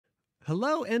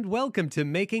Hello and welcome to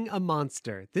Making a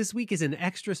Monster. This week is an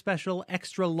extra special,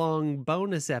 extra long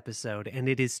bonus episode, and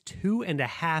it is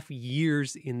 2.5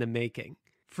 years in the making.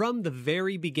 From the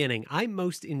very beginning, I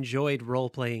most enjoyed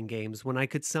role-playing games when I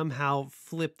could somehow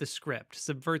flip the script,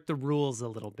 subvert the rules a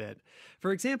little bit.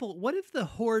 For example, what if the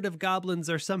horde of goblins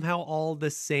are somehow all the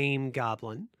same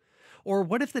goblin? Or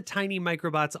what if the tiny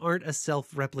microbots aren't a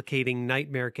self-replicating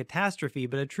nightmare catastrophe,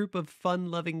 but a troop of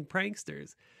fun-loving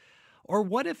pranksters? Or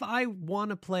what if I want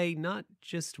to play not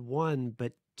just one,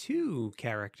 but two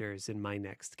characters in my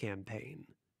next campaign?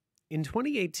 In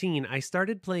 2018, I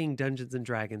started playing Dungeons &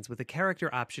 Dragons with a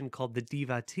character option called the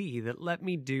Dvati that let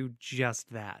me do just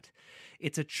that.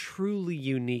 It's a truly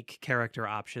unique character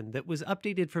option that was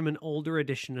updated from an older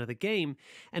edition of the game,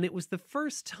 and it was the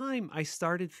first time I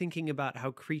started thinking about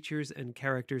how creatures and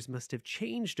characters must have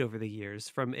changed over the years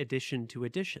from edition to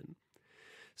edition.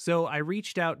 So I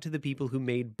reached out to the people who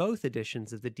made both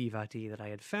editions of the Dvati that I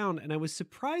had found, and I was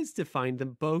surprised to find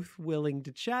them both willing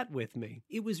to chat with me.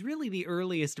 It was really the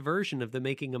earliest version of the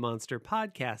Making a Monster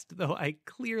podcast, though I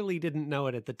clearly didn't know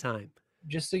it at the time.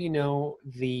 Just so you know,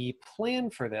 the plan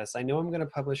for this, I know I'm going to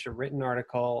publish a written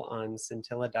article on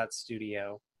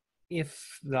scintilla.studio.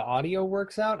 If the audio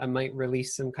works out, I might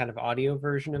release some kind of audio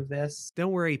version of this.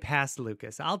 Don't worry, pass,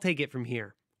 Lucas. I'll take it from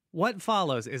here. What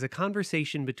follows is a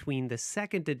conversation between the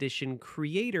 2nd edition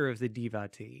creator of the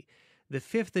Dvati, the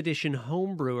 5th edition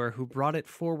homebrewer who brought it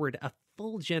forward a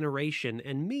full generation,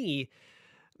 and me,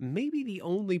 maybe the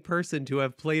only person to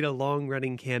have played a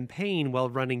long-running campaign while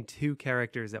running two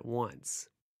characters at once.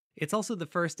 It's also the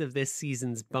first of this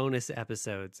season's bonus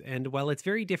episodes, and while it's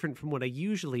very different from what I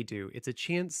usually do, it's a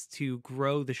chance to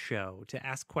grow the show, to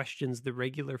ask questions the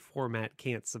regular format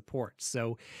can't support.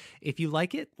 So if you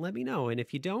like it, let me know, and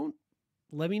if you don't,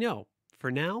 let me know. For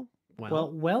now,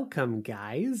 well, welcome,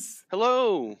 guys.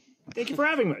 Hello. Thank you for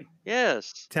having me.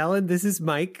 Yes. Talon, this is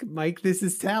Mike. Mike, this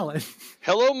is Talon.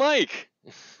 Hello, Mike.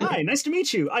 Hi, nice to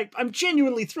meet you. I'm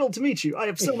genuinely thrilled to meet you. I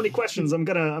have so many questions I'm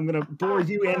gonna bore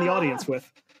you and the audience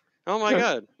with. Oh my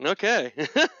God. Okay.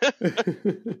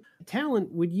 Talon,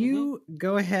 would you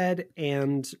go ahead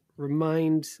and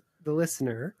remind the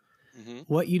listener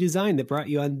what you designed that brought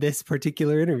you on this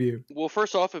particular interview? Well,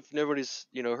 first off, if nobody's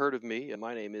heard of me,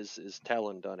 my name is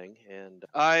Talon Dunning, and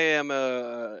I am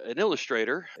an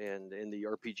illustrator and in the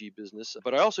RPG business,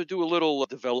 but I also do a little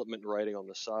development writing on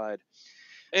the side.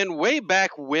 And way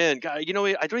back when, God, I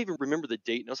don't even remember the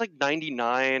date. It was like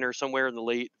 99 or somewhere in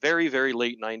the very, very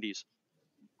late 90s.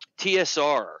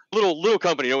 TSR, little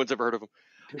company, no one's ever heard of them,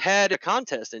 had a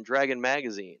contest in Dragon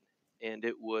Magazine, and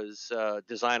it was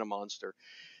Design a Monster.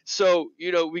 So,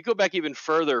 we go back even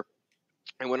further,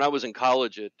 and when I was in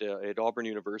college at Auburn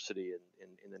University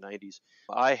in the 90s,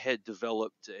 I had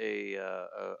developed a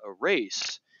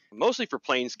race, mostly for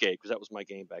Planescape, because that was my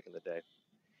game back in the day.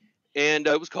 And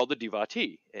it was called the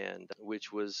Dvati, and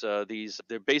which was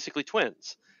they're basically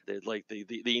twins.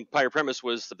 The entire premise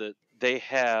was that they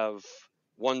have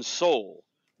one soul,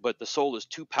 but the soul is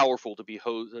too powerful to be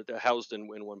housed in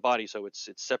one body, so it's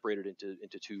separated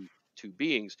into two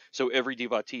beings. So every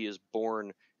Dvati is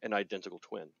born an identical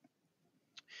twin,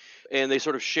 and they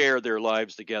sort of share their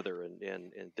lives together, and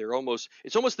they're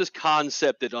it's almost this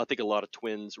concept that I think a lot of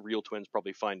real twins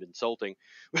probably find insulting,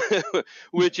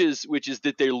 which is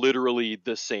that they're literally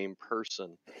the same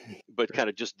person, but kind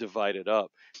of just divided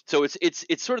up. So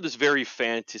it's sort of this very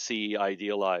fantasy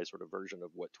idealized sort of version of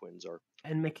what twins are.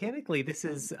 And mechanically, this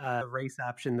is a race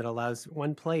option that allows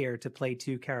one player to play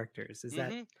two characters. Is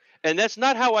that? And that's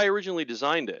not how I originally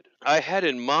designed it. I had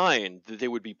in mind that they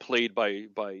would be played by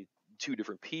two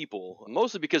different people,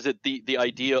 mostly because the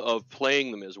idea of playing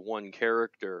them as one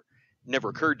character never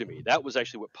occurred to me. That was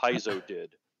actually what Paizo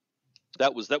did.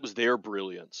 That was their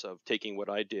brilliance of taking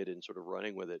what I did and sort of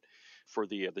running with it for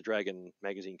the Dragon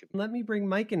Magazine. Let me bring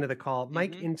Mike into the call.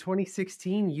 Mike, in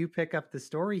 2016, you pick up the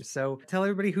story. So tell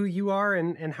everybody who you are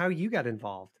and how you got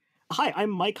involved. Hi, I'm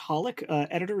Mike Holik,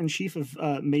 editor-in-chief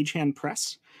of Mage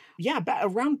Press. Yeah,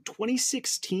 around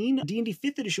 2016, D&D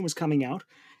 5th edition was coming out,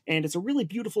 and it's a really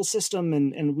beautiful system,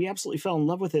 and we absolutely fell in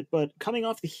love with it. But coming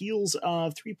off the heels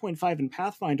of 3.5 and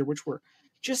Pathfinder, which were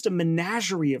just a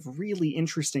menagerie of really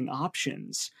interesting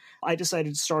options, I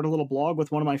decided to start a little blog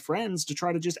with one of my friends to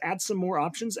try to just add some more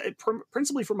options,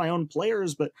 principally for my own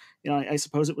players, but I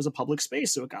suppose it was a public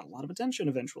space, so it got a lot of attention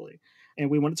eventually. And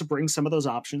we wanted to bring some of those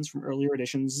options from earlier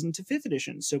editions into 5th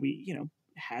edition, so we,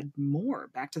 had more,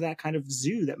 back to that kind of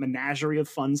zoo, that menagerie of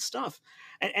fun stuff.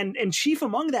 And chief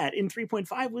among that in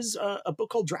 3.5 was a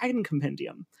book called Dragon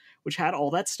Compendium, which had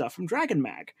all that stuff from Dragon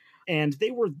Mag. And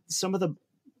they were some of the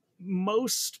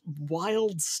most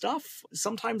wild stuff,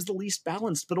 sometimes the least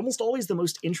balanced, but almost always the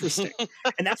most interesting.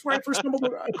 And that's where I first stumbled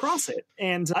across it.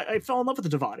 And I fell in love with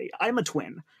the Dvati. I'm a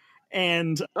twin.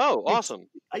 And Oh, awesome.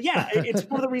 it's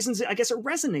one of the reasons I guess it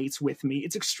resonates with me.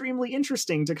 It's extremely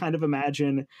interesting to kind of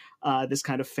imagine this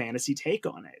kind of fantasy take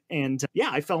on it. And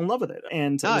I fell in love with it.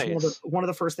 And nice. It was one of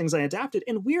the first things I adapted.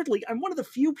 And weirdly, I'm one of the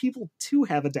few people to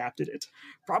have adapted it,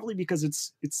 probably because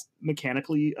it's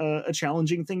mechanically a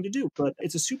challenging thing to do. But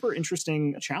it's a super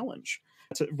interesting challenge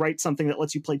to write something that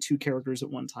lets you play two characters at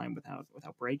one time without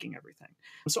breaking everything.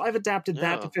 So I've adapted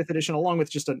that to 5th edition, along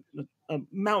with just a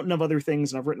mountain of other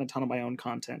things, and I've written a ton of my own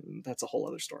content, and that's a whole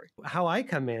other story. How I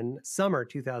come in, summer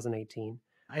 2018,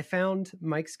 I found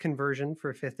Mike's conversion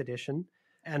for 5th edition,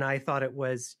 and I thought it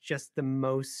was just the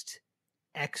most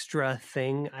extra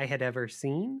thing I had ever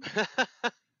seen.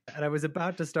 And I was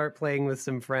about to start playing with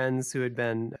some friends who had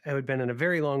been in a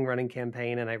very long-running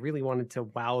campaign, and I really wanted to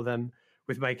wow them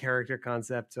with my character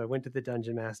concept. So I went to the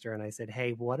dungeon master and I said,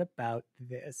 hey, what about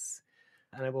this?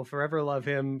 And I will forever love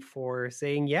him for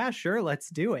saying, yeah, sure, let's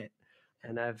do it.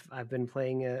 And I've been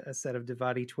playing a set of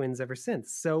Dvati twins ever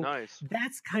since. So nice.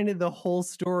 That's kind of the whole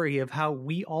story of how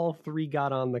we all three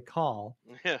got on the call.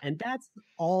 Yeah. And that's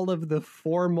all of the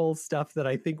formal stuff that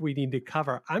I think we need to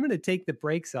cover. I'm going to take the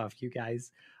brakes off, you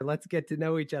guys. Let's get to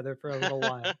know each other for a little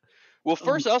while. Well,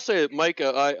 first I'll say, Mike,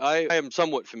 I am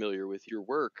somewhat familiar with your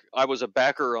work. I was a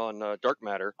backer on Dark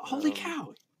Matter. Holy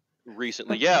cow.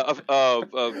 Recently. Yeah.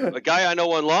 A guy I know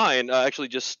online actually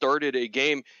just started a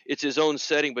game. It's his own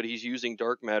setting, but he's using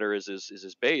Dark Matter as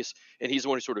his base. And he's the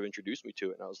one who sort of introduced me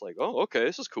to it. And I was like, oh, okay,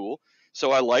 this is cool.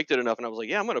 So I liked it enough. And I was like,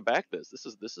 yeah, I'm going to back this. This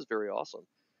is very awesome.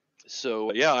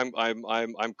 So yeah,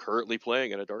 I'm currently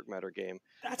playing in a Dark Matter game.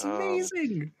 That's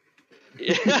amazing.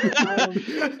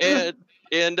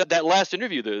 And that last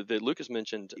interview that Lucas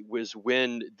mentioned was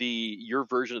when your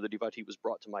version of the Dvati was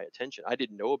brought to my attention. I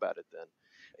didn't know about it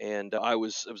then, and I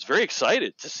was very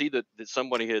excited to see that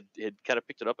somebody had kind of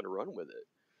picked it up and run with it.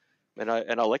 And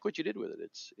I like what you did with it.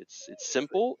 It's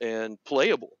simple and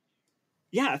playable.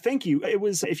 Yeah, thank you. It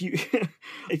was, if you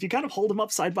kind of hold them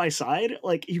up side by side,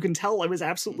 like you can tell I was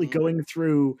absolutely going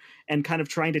through and kind of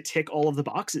trying to tick all of the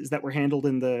boxes that were handled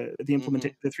in the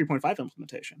 3.5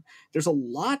 implementation. There's a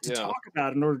lot to talk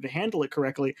about in order to handle it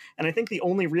correctly. And I think the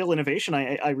only real innovation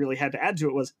I really had to add to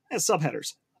it was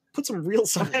subheaders. Put some real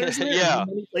subheaders in there in as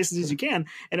many places as you can,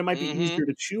 and it might be easier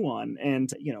to chew on. And,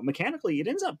 mechanically, it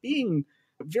ends up being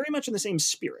very much in the same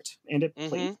spirit, and it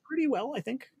plays pretty well, I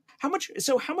think. How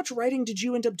much writing did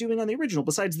you end up doing on the original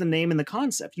besides the name and the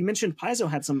concept? You mentioned Paizo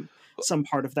had some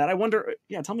part of that. I wonder,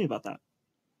 tell me about that.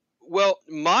 Well,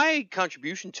 my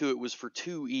contribution to it was for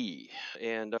 2E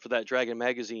and for that Dragon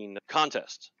Magazine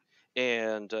contest.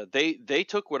 And they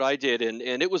took what I did, and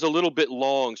it was a little bit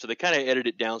long, so they kind of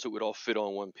edited it down so it would all fit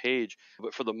on one page.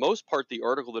 But for the most part, the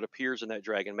article that appears in that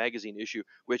Dragon Magazine issue,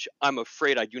 which I'm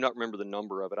afraid I do not remember the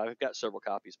number of it. I've got several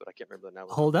copies, but I can't remember the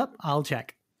number. Hold up, I'll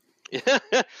check.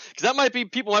 Because that might be,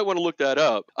 people might want to look that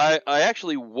up. I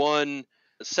actually won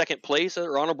second place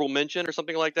or honorable mention or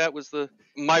something like that.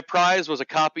 My prize was a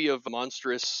copy of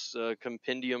Monstrous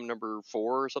Compendium number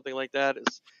 4 or something like that.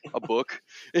 It's a book.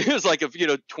 It was like a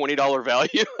 $20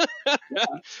 value.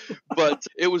 But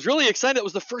it was really exciting. It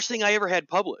was the first thing I ever had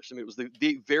published. I mean, it was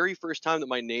the very first time that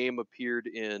my name appeared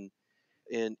in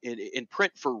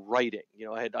print for writing.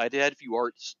 I had a few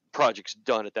arts projects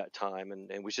done at that time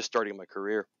and was just starting my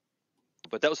career.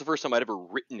 But that was the first time I'd ever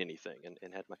written anything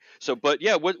and had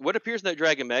what appears in that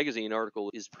Dragon Magazine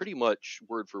article is pretty much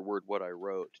word for word what I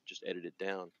wrote, just edited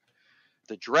down.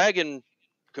 The Dragon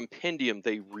Compendium,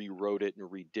 they rewrote it and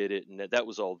redid it, and that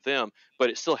was all them, but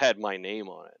it still had my name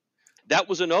on it. That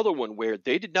was another one where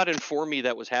they did not inform me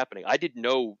that was happening. I didn't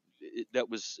know that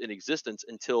was in existence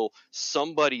until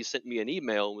somebody sent me an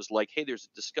email and was like, hey, there's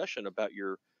a discussion about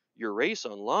your race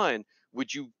online.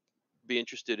 Would you be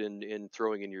interested in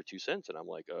throwing in your 2 cents? And I'm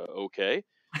like, okay.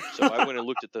 So I went and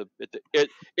looked at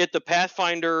the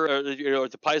Pathfinder,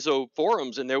 at the Paizo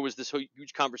forums, and there was this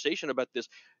huge conversation about this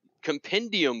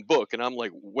compendium book, and I'm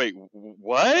like, wait,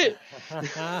 what?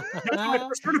 That's how I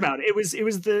first heard about it. It was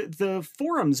the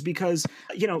forums, because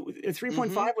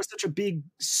 3.5 was such a big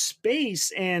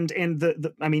space, and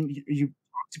you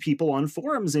to people on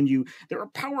forums, and there were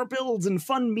power builds and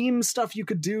fun meme stuff you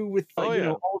could do with all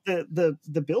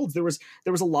the builds. There was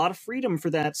a lot of freedom for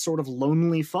that sort of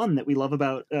lonely fun that we love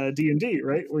about D&D,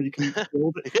 right? Where you can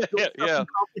build stuff in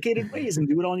complicated ways and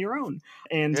do it on your own.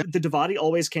 And the Dvati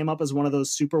always came up as one of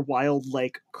those super wild,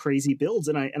 like crazy builds.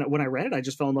 And when I read it, I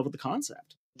just fell in love with the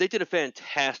concept. They did a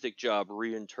fantastic job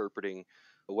reinterpreting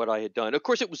what I had done. Of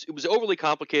course, it was overly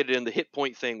complicated, and the hit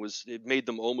point thing it made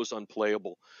them almost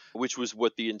unplayable, which was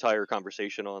what the entire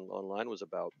conversation online was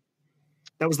about.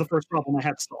 That was the first problem I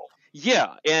had to solve.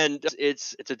 Yeah, and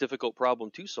it's a difficult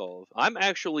problem to solve. I'm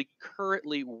actually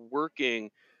currently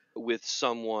working with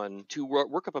someone to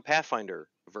work up a Pathfinder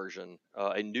version,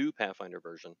 a new Pathfinder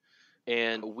version,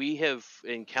 and we have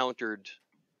encountered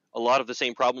a lot of the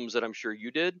same problems that I'm sure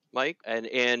you did, Mike,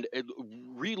 and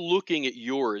re-looking at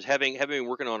yours, having been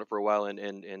working on it for a while,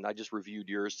 and I just reviewed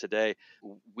yours today.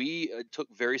 We took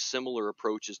very similar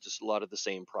approaches to a lot of the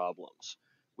same problems,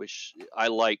 which I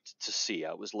liked to see.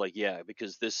 I was like, yeah,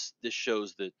 because this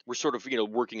shows that we're sort of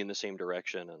working in the same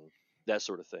direction and that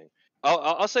sort of thing.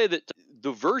 I'll say that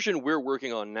the version we're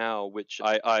working on now, which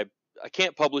I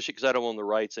can't publish it because I don't own the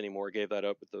rights anymore. I gave that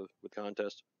up with the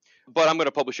contest, but I'm going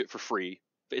to publish it for free.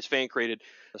 It's fan created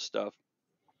stuff.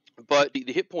 But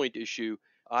the hit point issue,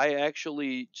 I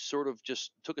actually sort of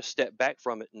just took a step back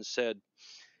from it and said,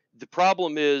 the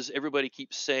problem is everybody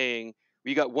keeps saying,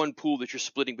 you got one pool that you're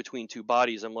splitting between two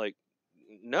bodies. I'm like,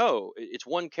 no, it's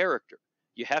one character.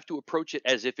 You have to approach it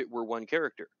as if it were one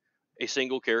character. A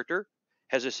single character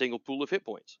has a single pool of hit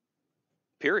points.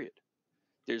 Period.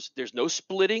 There's no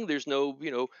splitting. There's no,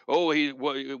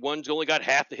 one's only got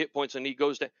half the hit points and he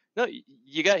goes down. No,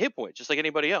 you got hit points just like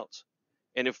anybody else.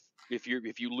 And if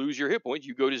you lose your hit points,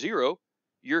 you go to 0.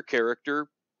 Your character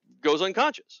goes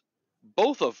unconscious.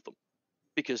 Both of them,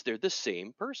 because they're the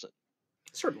same person.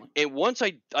 Certainly. And once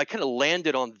I kind of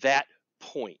landed on that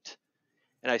point,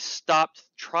 and I stopped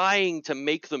trying to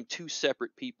make them two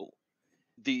separate people,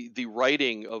 the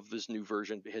writing of this new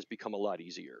version has become a lot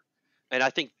easier. And I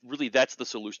think really that's the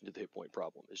solution to the hit point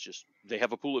problem. Is just they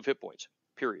have a pool of hit points,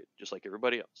 period, just like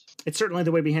everybody else. It's certainly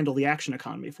the way we handle the action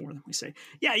economy for them. We say,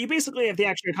 yeah, you basically have the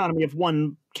action economy of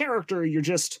one character. You're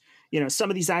just, some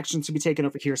of these actions can be taken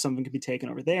over here, some of them can be taken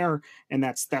over there, and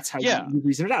that's how you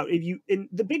reason it out. And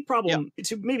the big problem,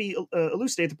 to maybe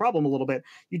elucidate the problem a little bit,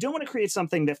 you don't want to create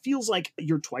something that feels like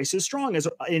you're twice as strong as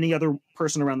any other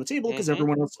person around the table, because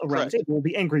everyone else around the table will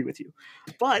be angry with you.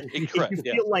 But if you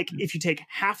feel like if you take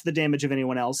half the damage of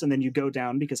anyone else and then you go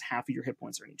down because half of your hit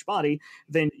points are in each body,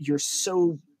 then you're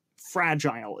so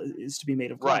fragile is to be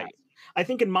made of glass. Right. I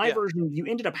think in my version, you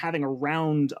ended up having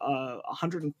around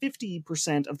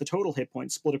 150% of the total hit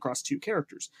points split across two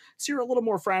characters. So you're a little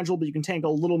more fragile, but you can tank a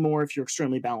little more if you're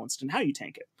extremely balanced in how you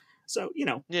tank it. So,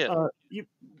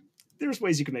 there's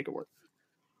ways you can make it work.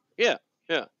 Yeah.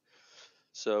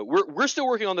 So we're still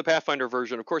working on the Pathfinder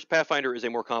version. Of course, Pathfinder is a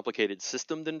more complicated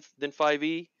system than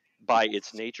 5e by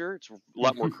its nature. It's a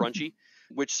lot more crunchy,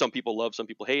 which some people love, some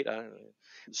people hate. I don't know.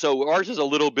 So ours is a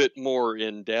little bit more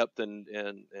in depth than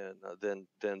the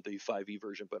 5e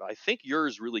version, but I think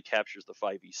yours really captures the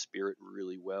 5e spirit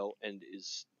really well and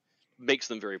makes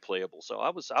them very playable. So I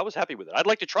was happy with it. I'd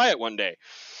like to try it one day.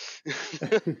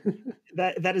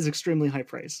 That is extremely high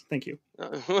praise. Thank you.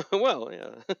 Well,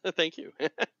 yeah. Thank you.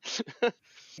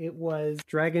 It was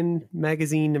Dragon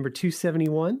Magazine number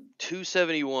 271.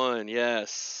 271,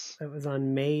 yes. It was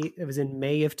in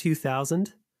May of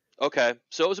 2000. Okay,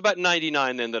 so it was about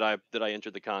 99 then that I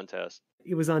entered the contest.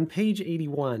 It was on page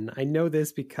 81. I know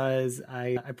this because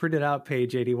I printed out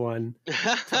page 81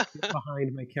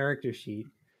 behind my character sheet.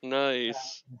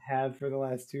 Nice. I have for the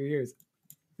last 2 years.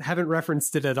 I haven't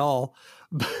referenced it at all.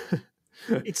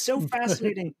 It's so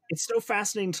fascinating. It's so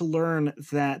fascinating to learn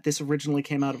that this originally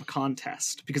came out of a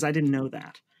contest, because I didn't know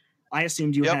that. I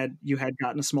assumed you had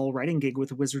gotten a small writing gig with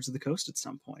the Wizards of the Coast at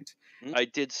some point. I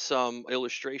did some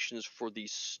illustrations for the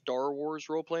Star Wars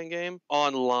role-playing game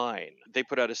online. They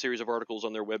put out a series of articles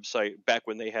on their website back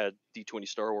when they had D20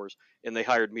 Star Wars, and they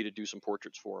hired me to do some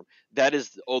portraits for them. That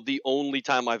is the only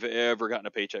time I've ever gotten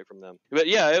a paycheck from them. But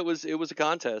yeah, it was a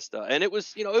contest, and it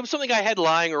was it was something I had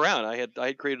lying around. I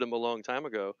had created them a long time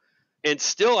ago. And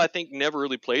still, I think, never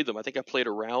really played them. I think I played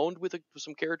around with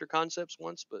some character concepts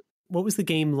once, but... What was the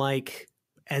game like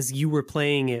as you were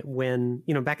playing it when,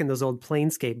 back in those old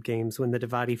Planescape games when the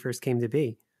Dvati first came to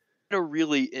be? A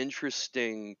really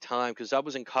interesting time, because I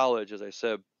was in college, as I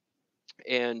said,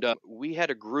 and we had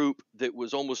a group that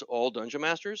was almost all Dungeon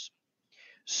Masters.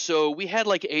 So we had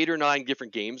like 8 or 9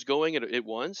 different games going at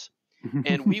once.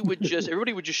 And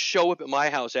everybody would just show up at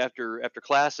my house after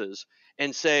classes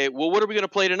and say, well, what are we going to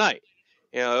play tonight?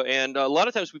 And a lot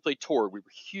of times we played Tord. We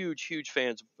were huge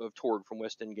fans of Tord from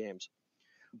West End Games.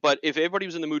 But if everybody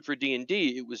was in the mood for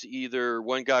D&D, it was either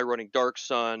one guy running Dark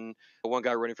Sun, one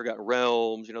guy running Forgotten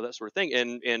Realms, that sort of thing.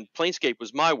 And Planescape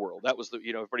was my world. That was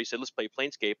everybody said, let's play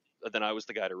Planescape. Then I was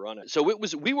the guy to run it. So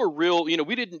we were real,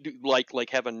 we didn't do like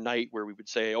have a night where we would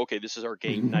say, okay, this is our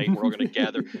game night. We're all going to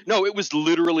gather. No, it was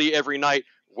literally every night.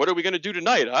 what are we going to do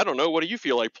tonight? I don't know. What do you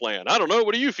feel like playing? I don't know.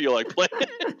 What do you feel like playing?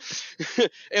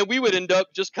 And we would end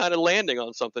up just kind of landing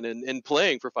on something and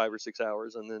playing for 5 or 6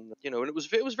 hours. And then, and it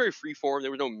was very free form.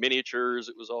 There were no miniatures.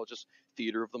 It was all just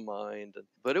theater of the mind.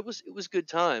 But it was good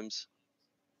times.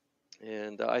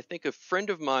 And I think a friend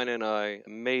of mine and I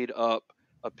made up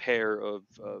a pair of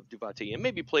Dvati and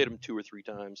maybe played them 2 or 3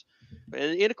 times.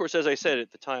 And of course, as I said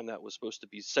at the time, that was supposed to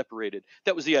be separated.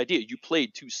 That was the idea. You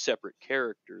played 2 separate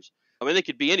characters. I mean, they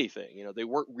could be anything. They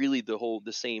weren't really the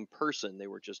same person. They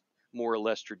were just more or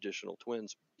less traditional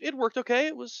twins. It worked okay.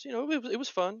 It was, it was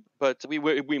fun. But we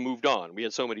moved on. We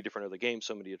had so many different other games,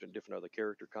 so many different other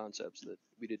character concepts that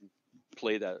we didn't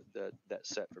play that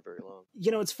set for very long.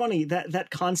 It's funny that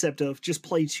concept of just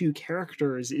play 2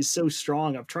 characters is so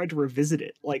strong. I've tried to revisit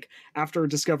it. Like after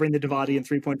discovering the Dvati in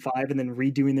 3.5 and then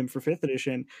redoing them for 5th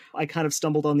edition, I kind of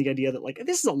stumbled on the idea that like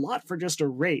this is a lot for just a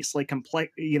race, like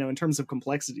complex, in terms of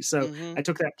complexity. So I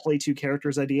took that play 2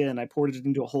 characters idea and I ported it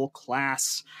into a whole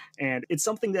class, and it's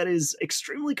something that is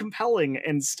extremely compelling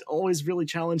and always really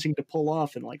challenging to pull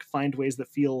off and like find ways that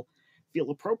feel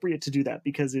appropriate to do that,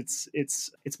 because it's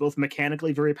both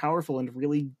mechanically very powerful and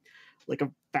really like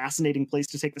a fascinating place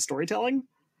to take the storytelling.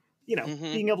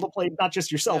 Being able to play not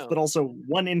just yourself but also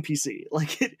one NPC,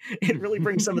 like it really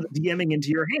brings some of the DMing into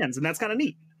your hands, and that's kind of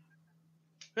neat.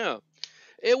 Yeah.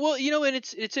 Well, and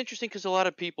it's interesting because a lot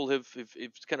of people have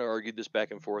kind of argued this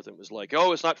back and forth and was like,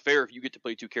 oh, it's not fair if you get to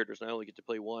play 2 characters and I only get to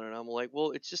play 1. And I'm like,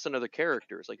 well, it's just another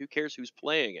character. It's like, who cares who's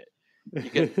playing it?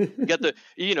 You get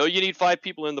you need 5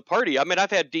 people in the party. I mean,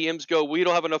 I've had DMs go, we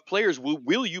don't have enough players.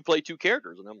 Will you play 2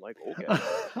 characters? And I'm like,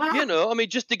 okay.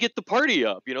 Just to get the party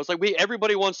up. It's like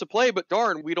everybody wants to play, but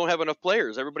darn, we don't have enough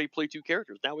players. Everybody play 2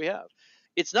 characters. Now we have.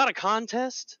 It's not a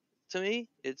contest. To me,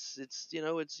 it's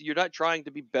you're not trying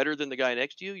to be better than the guy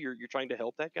next to you. You're trying to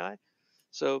help that guy.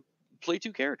 So play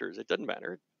 2 characters. It doesn't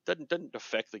matter. It doesn't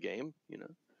affect the game.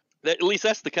 At least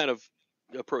that's the kind of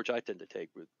approach I tend to take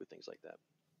with things like that.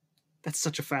 That's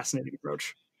such a fascinating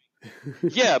approach.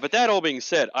 Yeah, but that all being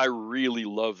said, I really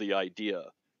love the idea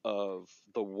of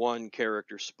the one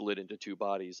character split into 2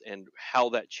 bodies and how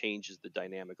that changes the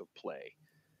dynamic of play.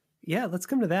 Yeah, let's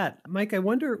come to that. Mike, I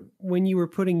wonder, when you were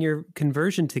putting your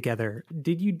conversion together,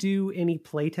 did you do any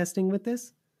play testing with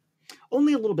this?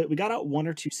 Only a little bit. We got out 1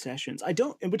 or 2 sessions.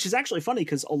 Which is actually funny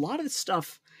because a lot of the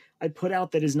stuff I put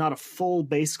out that is not a full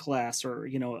base class or,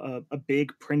 a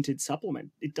big printed supplement,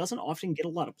 it doesn't often get a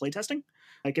lot of playtesting.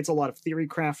 It gets a lot of theory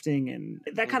crafting, and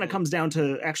that kind of comes down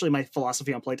to actually my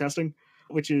philosophy on playtesting,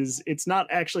 which is it's not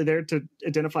actually there to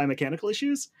identify mechanical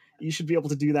issues. You should be able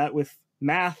to do that with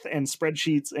math and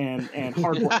spreadsheets and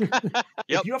hard work. Yep.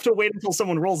 If you have to wait until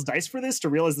someone rolls dice for this to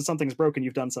realize that something's broken,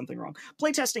 you've done something wrong.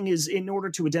 Playtesting is in order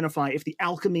to identify if the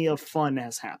alchemy of fun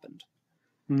has happened.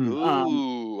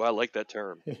 Ooh, I like that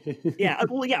term.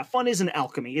 Fun is an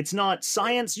alchemy. It's not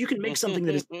science. You can make something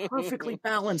that is perfectly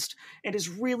balanced and is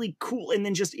really cool and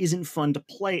then just isn't fun to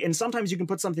play. And sometimes you can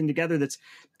put something together that's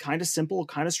kind of simple,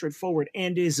 kind of straightforward,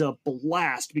 and is a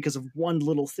blast because of one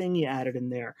little thing you added in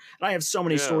there. And I have so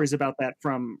many stories about that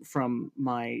from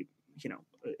my,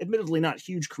 admittedly not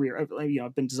huge career.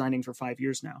 I've been designing for 5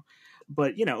 years now.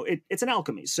 But it's an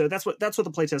alchemy, so that's what the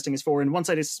playtesting is for. And once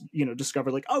I just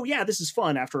discovered like, oh yeah, this is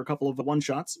fun after a couple of the one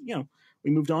shots,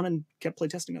 we moved on and kept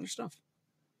playtesting other stuff.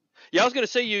 Yeah, I was going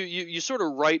to say you sort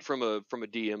of write from a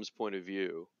DM's point of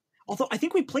view. Although I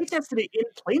think we playtested it in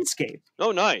Planescape.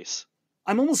 Oh, nice!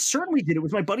 I'm almost certain we did. It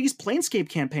was my buddy's Planescape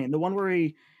campaign, the one where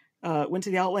he went to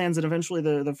the Outlands and eventually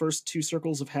the first 2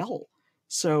 circles of hell.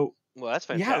 So well, that's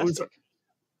fantastic.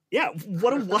 Yeah,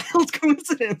 what a wild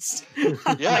coincidence.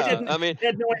 Yeah, I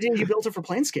had no idea you built it for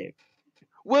Planescape.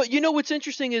 Well, what's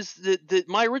interesting is that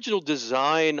my original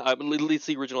design, at least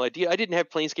the original idea, I didn't have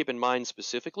Planescape in mind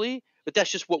specifically, but that's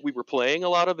just what we were playing a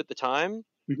lot of at the time.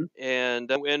 Mm-hmm.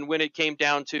 And when it came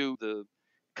down to the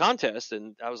contest,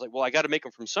 and I was like, well, I got to make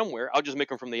them from somewhere. I'll just make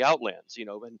them from the Outlands,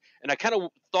 and I kind of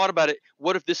thought about it.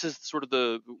 What if this is sort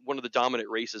of one of the dominant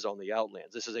races on the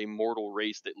Outlands? This is a mortal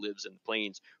race that lives in the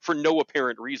plains for no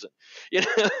apparent reason,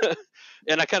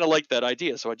 and I kind of liked that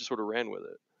idea, so I just sort of ran with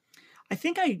it. I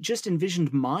think I just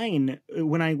envisioned mine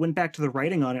when I went back to the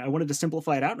writing on it. I wanted to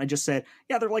simplify it out, and I just said,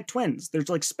 yeah, they're like twins. There's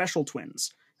like special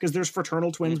twins. Because there's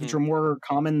fraternal twins, which are more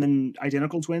common than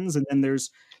identical twins, and then there's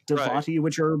Dvati,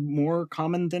 which are more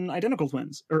common than identical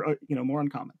twins, or more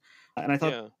uncommon. And I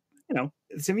thought,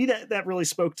 to me that really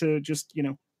spoke to just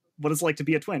what it's like to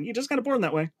be a twin. You're just kind of born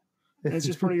that way, and it's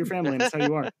just part of your family, and that's how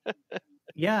you are.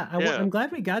 Yeah, I'm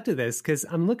glad we got to this because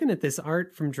I'm looking at this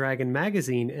art from Dragon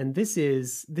Magazine, and this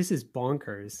is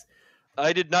bonkers.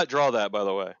 I did not draw that, by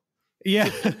the way. Yeah.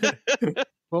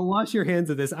 Well, wash your hands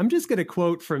of this. I'm just going to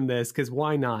quote from this because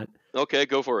why not? Okay,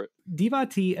 go for it.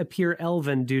 Dvati appear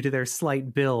elven due to their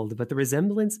slight build, but the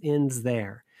resemblance ends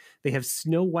there. They have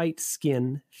snow-white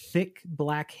skin, thick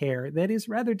black hair that is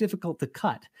rather difficult to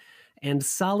cut, and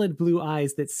solid blue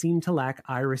eyes that seem to lack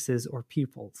irises or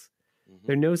pupils.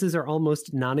 Their noses are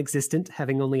almost non-existent,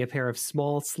 having only a pair of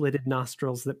small slitted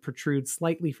nostrils that protrude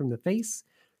slightly from the face.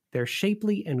 Their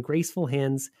shapely and graceful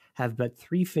hands have but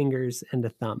 3 fingers and a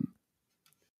thumb.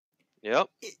 Yep.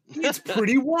 It's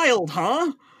pretty wild,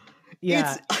 huh?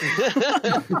 Yeah.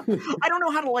 I don't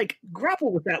know how to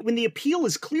grapple with that when the appeal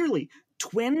is clearly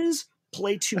twins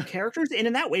play 2 characters, and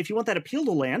in that way, if you want that appeal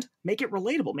to land, make it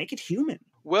relatable, make it human.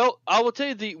 Well, I will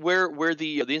tell you where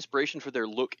the inspiration for their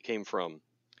look came from.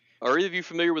 Are either of you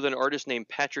familiar with an artist named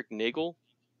Patrick Nagel?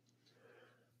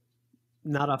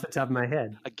 Not off the top of my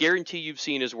head. I guarantee you've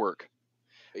seen his work.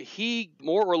 He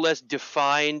more or less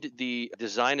defined the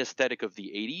design aesthetic of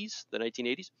the 80s, the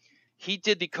 1980s. He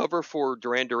did the cover for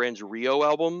Duran Duran's Rio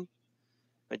album.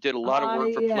 I did a lot of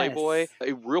work for Playboy.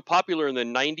 Real popular in the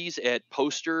 90s at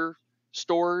poster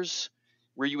stores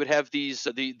where you would have these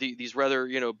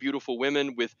rather, beautiful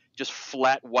women with just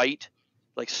flat white,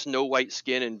 like snow white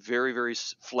skin and very, very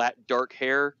flat dark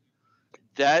hair.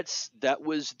 That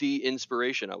was the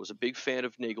inspiration. I was a big fan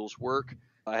of Nagel's work.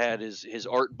 I had his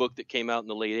art book that came out in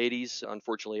the late 80s,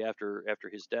 unfortunately after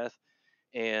his death,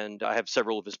 and I have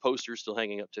several of his posters still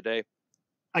hanging up today.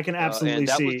 I can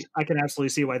absolutely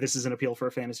see why this is an appeal for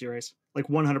a fantasy race.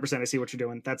 100% I see what you're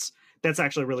doing. That's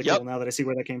actually really cool now that I see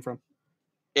where that came from.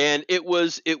 And it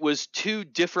was 2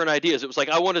 different ideas. It was like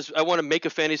I want to make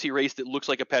a fantasy race that looks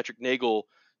like a Patrick Nagel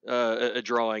a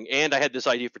drawing, and I had this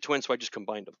idea for twins, so I just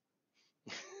combined them.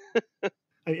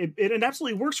 It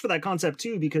absolutely works for that concept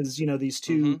too, because these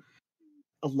 2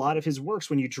 a lot of his works,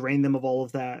 when you drain them of all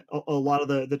of that, a lot of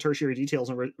the tertiary details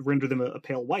and render them a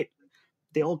pale white,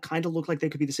 they all kind of look like they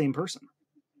could be the same person.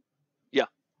 Yeah,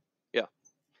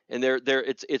 and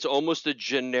it's almost a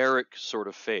generic sort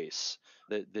of face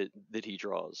that he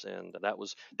draws, and that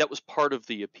was part of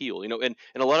the appeal, and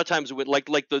a lot of times with like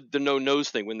the no nose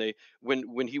thing,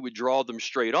 when he would draw them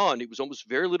straight on, it was almost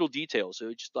very little detail,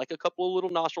 so just like a couple of little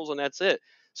nostrils and that's it.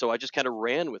 So I just kind of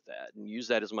ran with that and used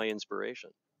that as my inspiration.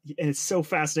 And it's so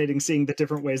fascinating seeing the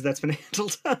different ways that's been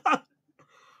handled.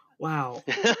 Wow.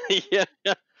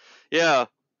 Yeah.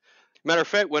 Matter of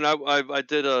fact, when I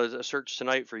did a search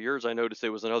tonight for yours, I noticed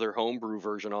there was another homebrew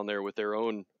version on there with their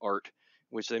own art,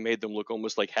 which they made them look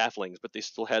almost like halflings, but they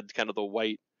still had kind of the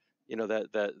white,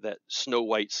 that snow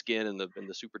white skin and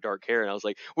the super dark hair. And I was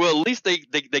like, well, at least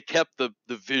they kept the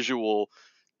visual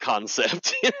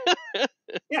concept.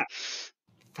 Yeah,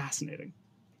 fascinating.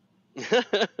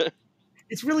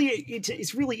 It's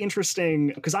really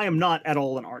interesting because I am not at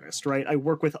all an artist, right? I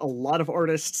work with a lot of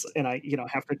artists, and I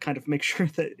have to kind of make sure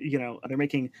that they're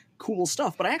making cool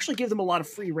stuff, but I actually give them a lot of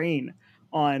free reign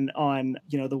on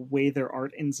the way their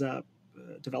art ends up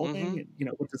developing,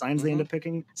 what designs they end up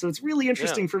picking. So it's really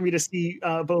interesting for me to see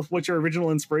both what your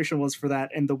original inspiration was for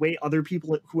that and the way other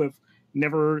people who have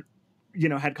never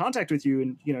had contact with you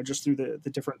and just through the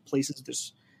different places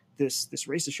this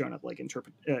race has shown up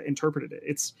interpreted it.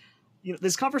 It's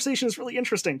this conversation is really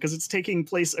interesting because it's taking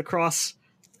place across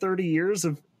 30 years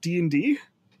of D&D,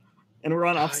 and we're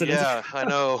on opposite ends. Yeah, I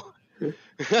know.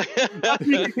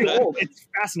 It's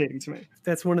fascinating to me.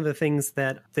 That's one of the things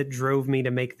that drove me to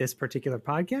make this particular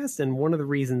podcast, and one of the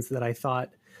reasons that I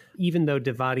thought, even though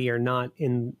Dvati are not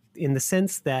in the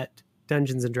sense that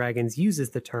Dungeons and Dragons uses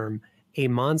the term a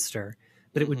monster,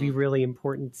 that it would be really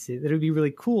important that it would be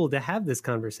really cool to have this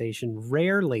conversation.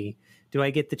 Rarely do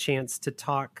I get the chance to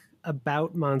talk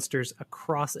about monsters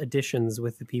across editions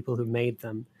with the people who made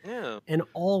them. Yeah. And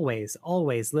always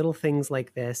little things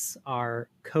like this are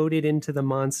coded into the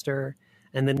monster,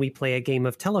 and then we play a game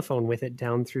of telephone with it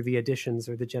down through the editions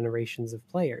or the generations of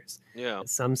players. Yeah.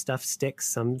 Some stuff sticks,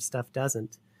 some stuff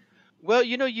doesn't. Well,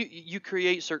 you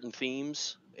create certain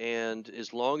themes, and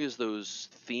as long as those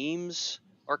themes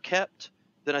are kept,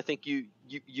 then I think you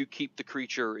keep the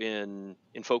creature in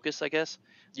focus, I guess.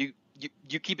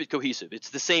 You keep it cohesive. It's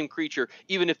the same creature,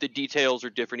 even if the details are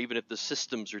different, even if the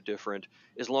systems are different.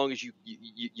 As long as you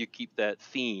keep that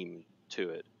theme to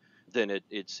it, then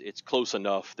it's close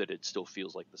enough that it still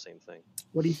feels like the same thing.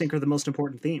 What do you think are the most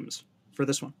important themes for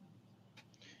this one?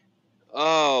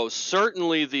 Oh,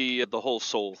 certainly the whole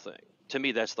soul thing. To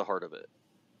me, that's the heart of it.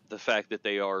 The fact that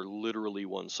they are literally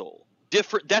one soul.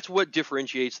 That's what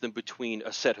differentiates them between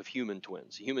a set of human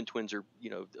twins. Human twins are,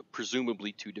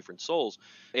 presumably 2 different souls,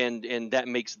 and that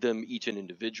makes them each an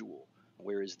individual,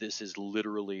 whereas this is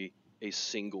literally a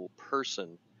single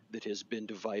person that has been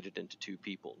divided into two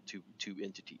people, two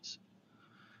entities,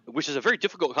 which is a very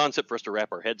difficult concept for us to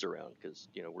wrap our heads around because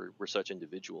we're such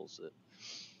individuals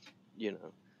that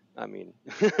I mean.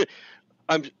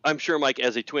 I'm sure, Mike,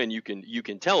 as a twin, you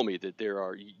can tell me that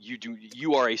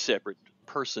you are a separate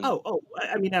person. Oh,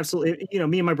 I mean, absolutely.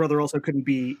 Me and my brother also couldn't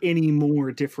be any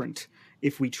more different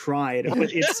if we tried.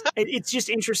 But it's just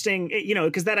interesting,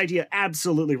 because that idea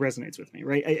absolutely resonates with me,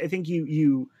 right? I think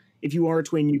you if you are a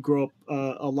twin, you grow up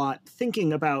a lot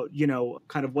thinking about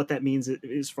kind of what that means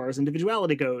as far as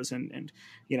individuality goes, and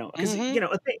because you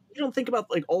don't think about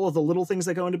like all of the little things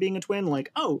that go into being a twin,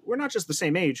 like, oh, we're not just the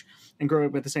same age and grow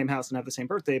up at the same house and have the same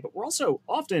birthday, but we're also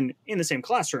often in the same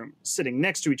classroom, sitting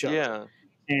next to each other. Yeah.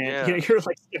 And you're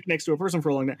like sitting next to a person for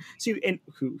a long time, so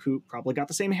who probably got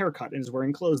the same haircut and is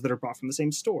wearing clothes that are bought from the same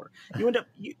store. You end up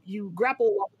you grapple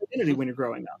a lot with identity when you're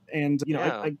growing up, and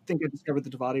I think I discovered the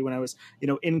Dvati when I was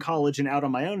in college and out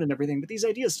on my own and everything. But these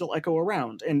ideas still echo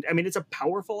around, and I mean it's a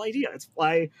powerful idea. It's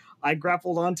why I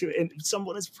grappled onto it, and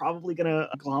someone is probably going to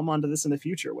glom onto this in the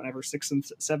future whenever 6th and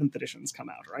 7th editions come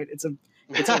out. Right? It's a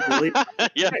really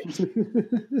yeah,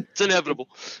 it's inevitable.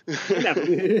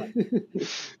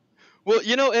 Well,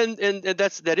 and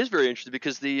that is very interesting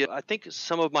because I think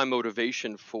some of my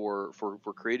motivation for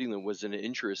creating them was an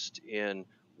interest in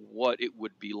what it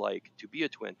would be like to be a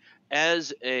twin.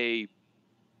 As an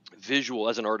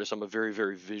artist, I'm a very,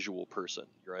 very visual person,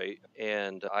 right?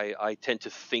 And I tend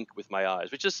to think with my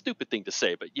eyes, which is a stupid thing to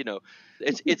say, but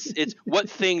it's what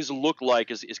things look like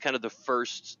is kind of the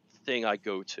first thing I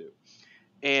go to.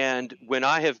 And when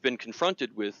I have been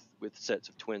confronted with sets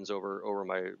of twins over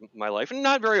my life, and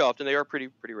not very often, they are pretty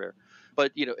rare,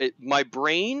 but my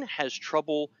brain has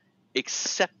trouble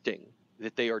accepting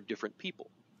that they are different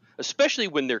people, especially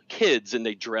when they're kids and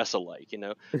they dress alike.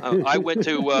 I went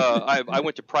to I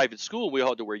went to private school. We all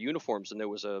had to wear uniforms, and there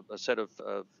was a set of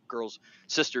girls,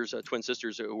 sisters, twin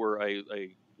sisters, who were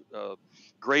a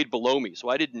grade below me. So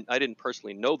I didn't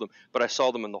personally know them, but I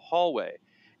saw them in the hallway.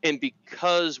 And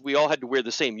because we all had to wear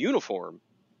the same uniform,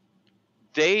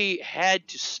 they had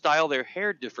to style their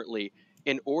hair differently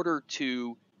in order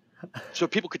so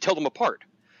people could tell them apart.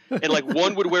 And like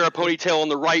one would wear a ponytail on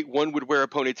the right, one would wear a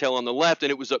ponytail on the left, and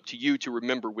it was up to you to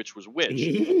remember which was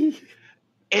which.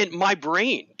 And my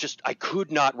brain I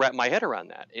could not wrap my head around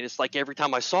that. And it's like every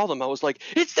time I saw them, I was like,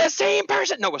 it's the same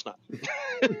person. No, it's not.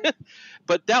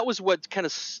 But that was what kind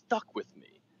of stuck with me.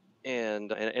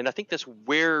 And I think that's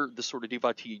where the sort of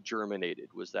Dvati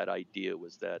germinated, was that idea,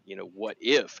 was that, what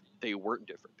if they weren't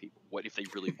different people? What if they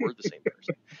really were the same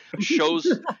person?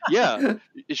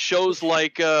 Shows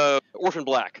like Orphan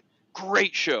Black,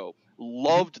 great show.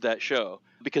 Loved that show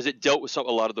because it dealt with a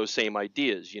lot of those same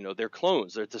ideas. They're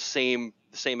clones. They're the same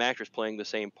actors playing the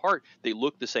same part. They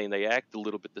look the same. They act a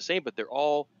little bit the same, but they're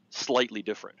all slightly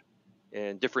different,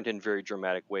 and different in very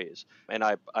dramatic ways. And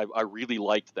I really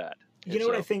liked that.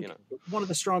 What I think one of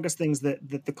the strongest things that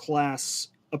the class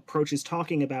approaches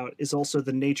talking about is also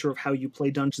the nature of how you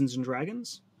play Dungeons and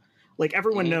Dragons. Like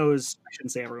everyone knows, I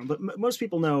shouldn't say everyone, but most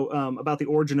people know about the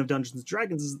origin of Dungeons and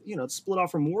Dragons. Is it's split off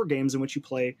from war games in which you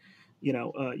play,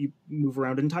 you move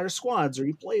around entire squads, or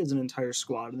you play as an entire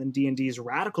squad. And then D&D's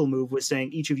radical move was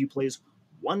saying each of you plays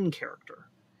one character.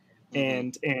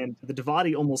 And the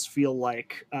Dvati almost feel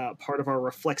like part of our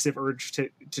reflexive urge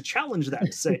to challenge that,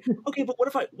 to say, okay, but what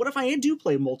if I do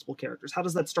play multiple characters? How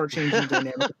does that start changing the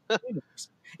dynamic?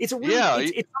 It's it's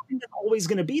something that's always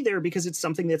going to be there because it's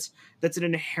something that's an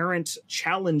inherent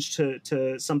challenge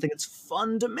to something that's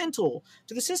fundamental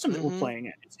to the system that we're playing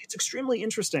in. It's extremely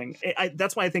interesting.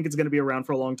 That's why I think it's going to be around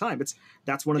for a long time.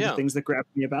 That's one of the things that grabbed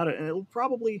me about it, and it'll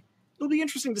be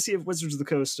interesting to see if Wizards of the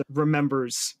Coast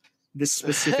remembers this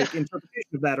specific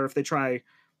interpretation of that, or if they try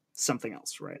something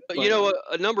else, right? But,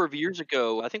 a number of years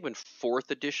ago, I think when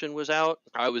 4th edition was out,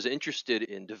 I was interested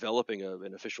in developing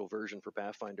an official version for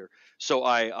Pathfinder. So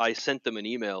I sent them an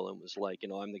email and was like,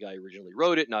 I'm the guy who originally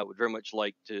wrote it, and I would very much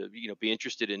like to, be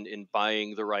interested in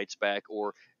buying the rights back,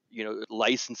 or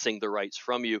licensing the rights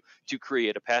from you to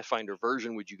create a Pathfinder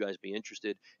version. Would you guys be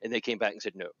interested? And they came back and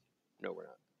said, no, we're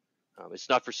not. It's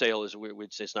not for sale.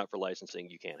 It's not for licensing.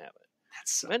 You can't have it.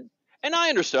 That's and I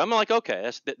understood. I'm like, okay,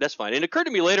 that's fine. And it occurred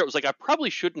to me later, it was like, I probably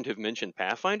shouldn't have mentioned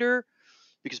Pathfinder,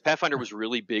 because Pathfinder was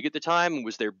really big at the time and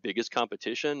was their biggest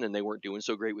competition, and they weren't doing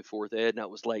so great with 4th ed. And I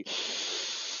was like,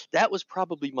 that was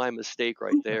probably my mistake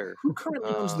right there. Who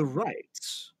currently owns the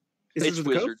rights? It's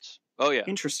Wizards. Oh yeah.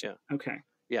 Interesting. Yeah. Okay.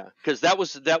 Yeah, because that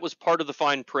was part of the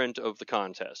fine print of the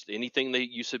contest. Anything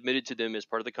that you submitted to them as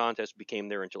part of the contest became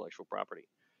their intellectual property,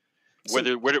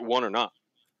 whether it won or not.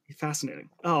 Fascinating.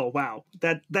 Oh, wow.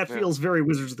 That Yeah. feels very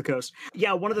Wizards of the Coast.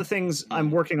 Yeah, one of the things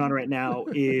I'm working on right now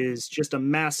is just a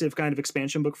massive kind of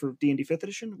expansion book for D&D 5th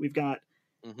edition. We've got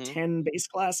 10 base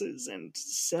classes and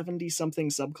 70 something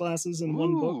subclasses in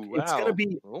one book. Ooh, It's gonna wow.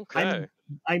 be Okay.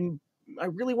 I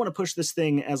really want to push this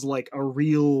thing as like a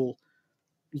real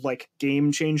like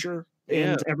game changer.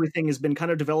 Yeah. And everything has been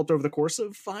kind of developed over the course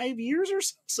of 5 years or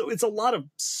so. So it's a lot of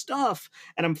stuff.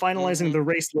 And I'm finalizing the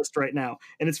race list right now.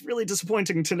 And it's really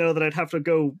disappointing to know that I'd have to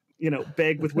go,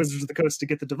 beg with Wizards of the Coast to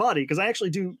get the Dvati, because I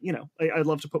actually do, I'd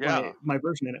love to put my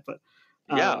version in it. But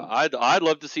yeah, I'd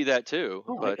love to see that too.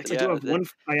 I But guess I do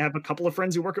have I have a couple of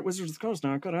friends who work at Wizards of the Coast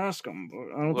now. I could ask them.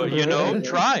 But I don't well, think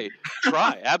try.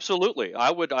 Absolutely. I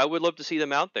would love to see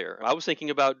them out there. I was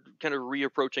thinking about kind of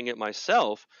reapproaching it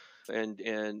myself and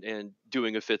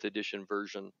doing a 5th edition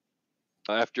version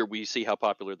after we see how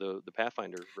popular the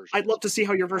Pathfinder version I'd love to see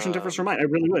how your version differs from mine. I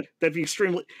really would.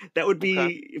 That would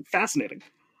be fascinating.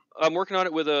 I'm working on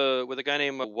it with a guy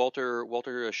named Walter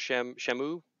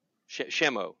Shamu.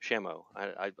 Shamo.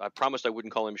 I promised I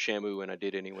wouldn't call him Shamu, and I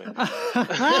did anyway.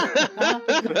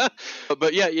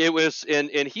 But yeah, it was, and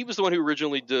he was the one who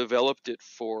originally developed it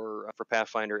for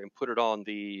Pathfinder and put it on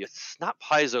it's not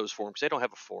Paizo's forum, because they don't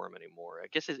have a forum anymore. I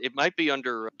guess it might be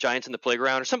under Giants in the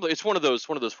Playground or something. It's one of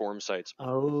those forum sites.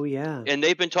 Oh yeah. And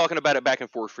they've been talking about it back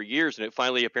and forth for years, and it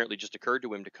finally apparently just occurred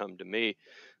to him to come to me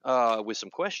with some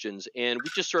questions, and we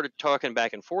just started talking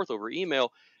back and forth over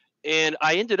email, and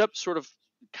I ended up sort of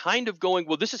kind of going,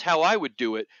 well, this is how I would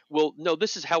do it. Well, no,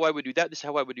 this is how I would do that. This is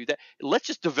how I would do that. Let's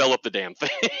just develop the damn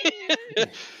thing.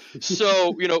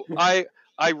 So,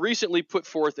 I recently put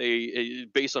forth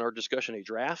based on our discussion, a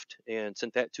draft, and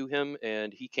sent that to him,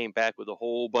 and he came back with a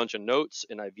whole bunch of notes,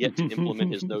 and I've yet to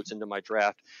implement his notes into my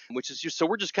draft, which is so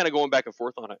we're just kind of going back and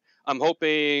forth on it. I'm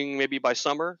hoping maybe by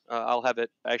summer I'll have it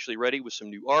actually ready with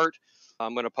some new art.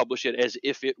 I'm going to publish it as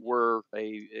if it were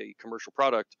a commercial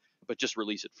product, but just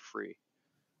release it for free.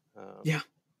 Yeah,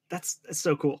 that's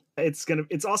so cool.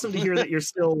 It's awesome to hear that you're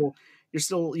still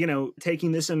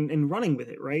taking this and running with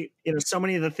it, right? So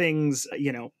many of the things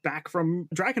back from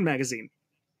Dragon magazine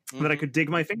that I could dig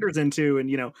my fingers into,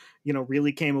 and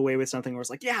really came away with something where it's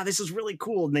like, yeah, this is really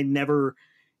cool, and they never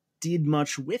did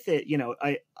much with it.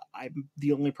 I'm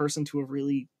the only person to have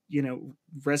really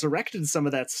resurrected some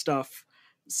of that stuff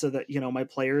so that my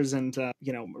players and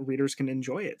readers can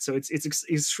enjoy it. So it's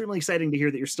extremely exciting to hear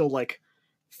that you're still like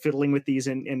fiddling with these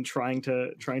and trying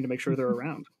to make sure they're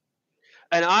around.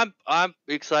 And I'm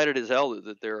excited as hell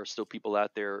that there are still people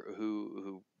out there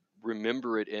who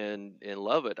remember it and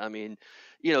love it. I mean,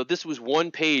 this was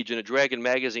one page in a Dragon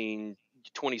magazine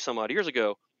 20 some odd years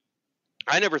ago.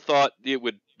 I never thought it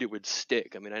would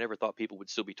stick. I mean, I never thought people would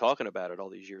still be talking about it all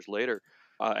these years later.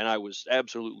 And I was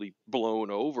absolutely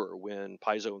blown over when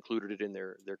Paizo included it in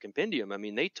their compendium. I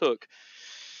mean, they took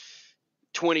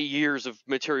 20 years of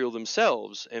material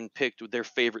themselves and picked their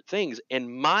favorite things,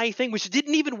 and my thing, which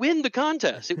didn't even win the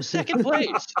contest, it was second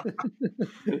place.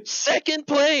 Second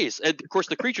place. And of course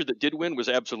the creature that did win was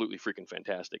absolutely freaking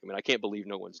fantastic. I mean, I can't believe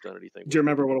no one's done anything. Do you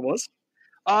remember what it was?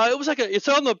 It was like it's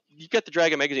on you got the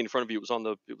Dragon magazine in front of you. It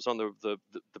was on the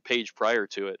page prior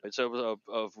to it. It's a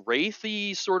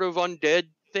wraithy sort of undead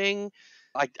thing.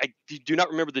 I do not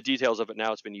remember the details of it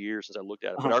now. It's been years since I looked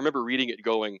at it, but I remember reading it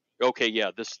going, okay,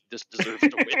 yeah, this deserves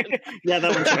to win. Yeah,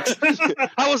 that one checks.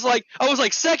 I was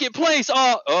like second place.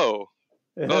 Oh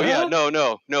yeah,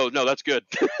 no, that's good.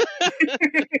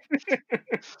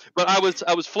 But I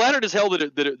was flattered as hell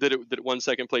that it won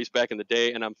second place back in the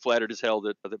day, and I'm flattered as hell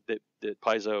that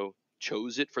Paizo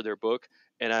chose it for their book,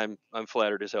 and I'm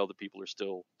flattered as hell that people are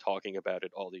still talking about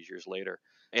it all these years later,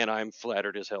 and I'm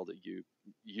flattered as hell that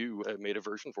you have made a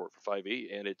version for it for 5e,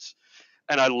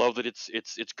 and I love that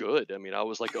it's good. I mean, I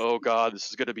was like, oh god, this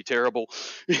is going to be terrible,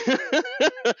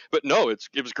 but no,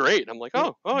 it was great. I'm like,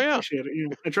 oh yeah. I appreciate it.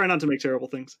 Yeah. I try not to make terrible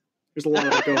things. There's a lot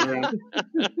of it going around.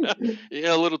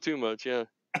 Yeah, a little too much. Yeah.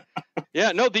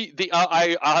 Yeah. No,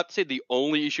 I have to say the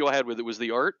only issue I had with it was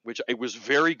the art, which it was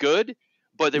very good,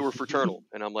 but they were fraternal,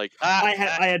 and I'm like, I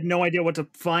had no idea what to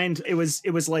find. It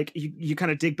was like you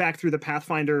kind of dig back through the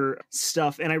Pathfinder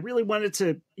stuff, and I really wanted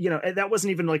to, that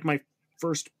wasn't even like my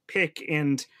first pick,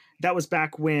 and that was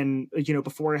back when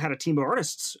before I had a team of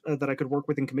artists that I could work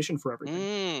with and commission for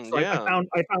everything. So yeah.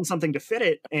 I found something to fit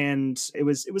it, and it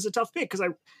was a tough pick because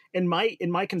in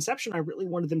my conception I really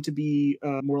wanted them to be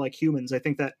more like humans. I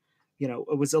think that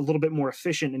it was a little bit more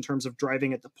efficient in terms of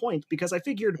driving at the point, because I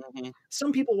figured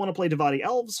some people want to play Dvati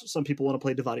elves, some people want to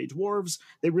play Dvati dwarves.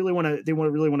 They really want to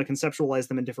conceptualize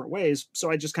them in different ways.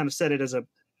 So I just kind of set it as a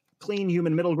clean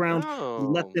human middle ground.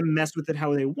 Let Oh, them mess with it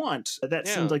how they want. That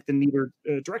seemed yeah, like the neater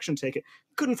direction to take it.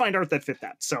 Couldn't find art that fit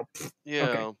that. So, okay,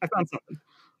 yeah. I found something.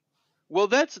 Well,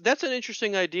 that's an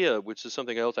interesting idea, which is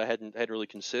something else I hadn't really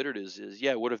considered. Is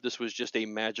yeah, what if this was just a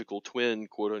magical twin,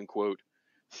 quote unquote,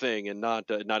 thing, and not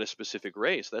a specific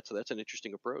race? That's an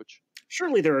interesting approach.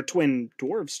 Surely there are twin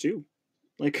dwarves too.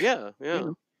 Like, Yeah, you yeah,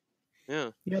 know. yeah.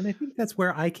 Yeah, and I think that's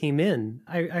where I came in.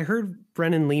 I heard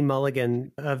Brennan Lee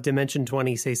Mulligan of Dimension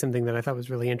 20 say something that I thought was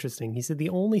really interesting. He said the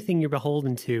only thing you're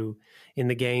beholden to in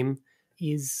the game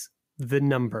is the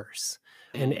numbers,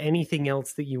 and Mm, anything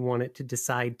else that you want it to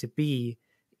decide to be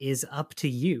is up to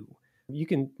you. You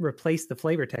can replace the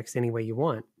flavor text any way you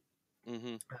want.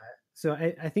 mm-hmm. So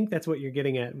I think that's what you're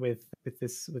getting at with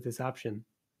this option.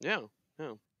 Yeah,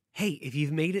 yeah. Hey, if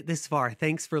you've made it this far,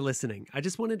 thanks for listening. I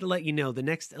just wanted to let you know the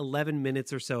next 11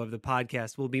 minutes or so of the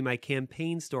podcast will be my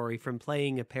campaign story from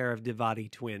playing a pair of Dvati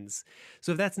twins.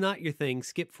 So if that's not your thing,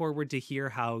 skip forward to hear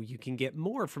how you can get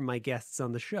more from my guests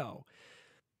on the show.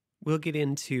 We'll get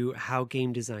into how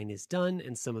game design is done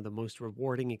and some of the most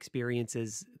rewarding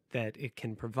experiences that it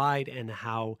can provide, and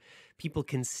how people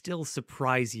can still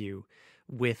surprise you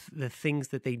with the things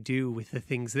that they do with the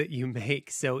things that you make.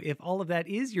 So if all of that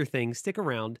is your thing, stick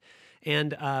around.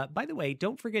 And by the way,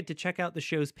 don't forget to check out the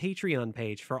show's Patreon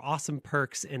page for awesome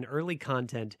perks and early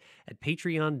content at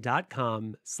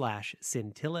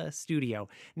patreon.com/Scintilla Studio.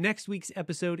 Next week's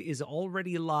episode is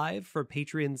already live for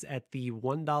patrons at the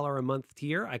 $1 a month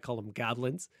tier. I call them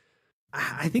goblins.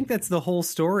 I think that's the whole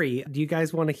story. Do you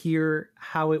guys want to hear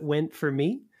how it went for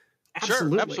me?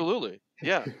 Absolutely. Sure, absolutely.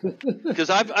 Yeah,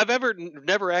 because I've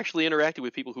never actually interacted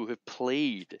with people who have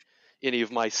played any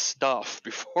of my stuff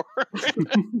before.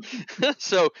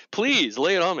 So please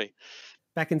lay it on me.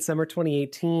 Back in summer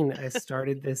 2018, I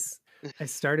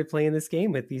started playing this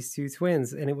game with these two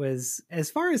twins, and it was, as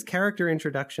far as character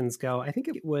introductions go, I think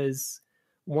it was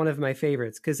one of my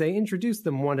favorites because I introduced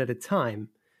them one at a time,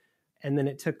 and then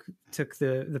it took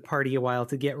the party a while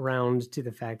to get round to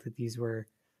the fact that these were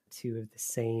two of the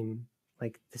same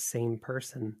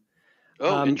person.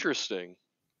 Oh, interesting.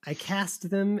 I cast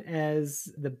them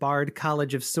as the Bard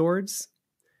College of Swords,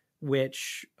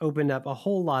 which opened up a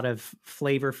whole lot of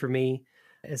flavor for me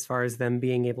as far as them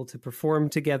being able to perform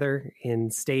together in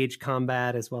stage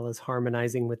combat as well as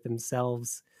harmonizing with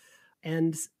themselves.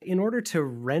 And in order to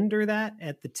render that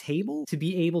at the table, to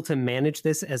be able to manage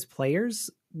this as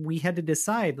players, we had to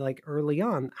decide, like, early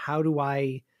on, how do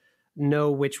I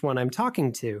know which one I'm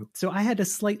talking to? So I had a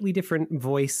slightly different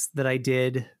voice that I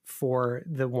did for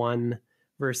the one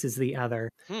versus the other.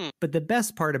 But the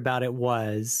best part about it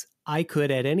was I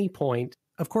could at any point,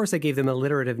 of course I gave them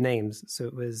alliterative names. So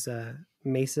it was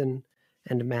Mason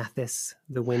and Mathis,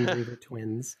 the Windreaver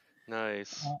twins.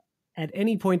 Nice. At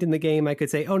any point in the game, I could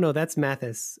say, oh no, that's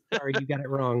Mathis. Sorry, you got it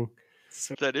wrong.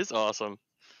 That is awesome.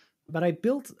 But I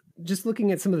built, just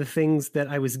looking at some of the things that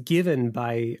I was given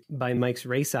by Mike's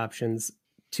race options,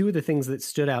 two of the things that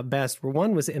stood out best were,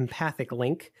 one was empathic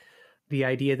link, the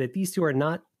idea that these two are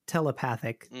not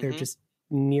telepathic, they're just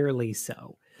nearly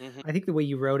so. I think the way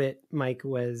you wrote it, Mike,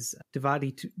 was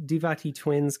Dvati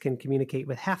twins can communicate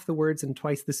with half the words and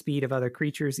twice the speed of other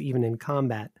creatures, even in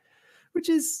combat, which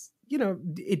is,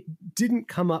 it didn't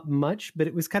come up much, but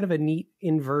it was kind of a neat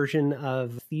inversion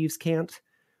of Thieves' Cant,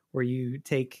 where you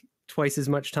take twice as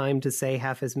much time to say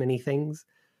half as many things,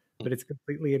 but it's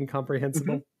completely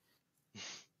incomprehensible.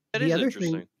 That is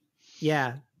interesting.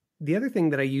 The other thing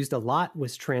that I used a lot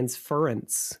was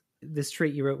transference. This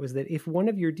trait you wrote was that if one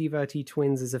of your Dvati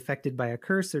twins is affected by a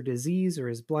curse or disease, or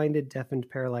is blinded, deafened,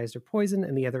 paralyzed, or poisoned,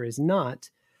 and the other is not,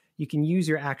 you can use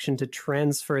your action to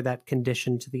transfer that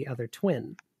condition to the other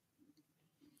twin.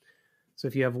 So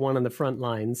if you have one on the front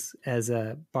lines, as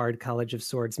a Bard College of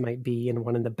Swords might be, and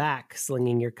one in the back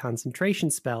slinging your concentration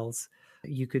spells,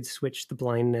 you could switch the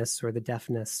blindness or the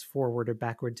deafness forward or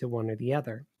backward to one or the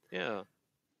other. Yeah.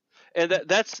 And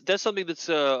that's something that's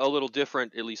a little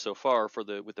different, at least so far,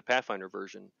 with the Pathfinder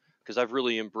version, because I've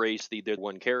really embraced the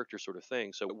one character sort of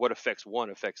thing. So what affects one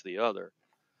affects the other.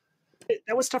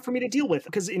 That was tough for me to deal with,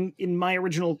 because in my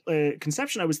original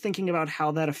conception, I was thinking about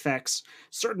how that affects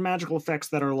certain magical effects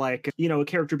that are like, a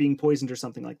character being poisoned or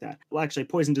something like that. Well, actually,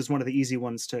 poisoned is one of the easy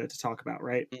ones to talk about,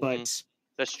 right? But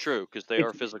that's true, because they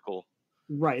are physical.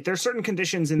 Right. There are certain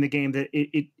conditions in the game that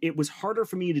it was harder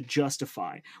for me to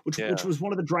justify, which was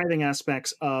one of the driving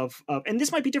aspects of, and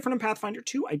this might be different in Pathfinder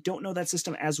 2. I don't know that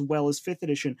system as well as 5th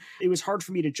edition. It was hard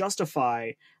for me to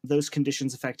justify those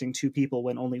conditions affecting two people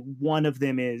when only one of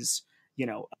them is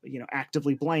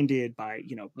actively blinded by,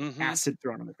 acid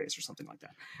thrown on their face or something like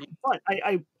that. But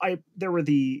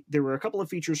there were a couple of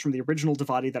features from the original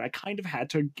Dvati that I kind of had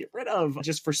to get rid of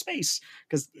just for space,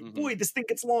 because boy, this thing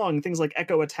gets long. Things like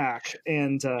echo attack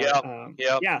and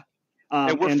yeah.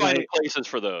 And we're finding places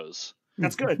for those.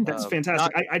 That's good. That's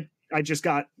fantastic. I just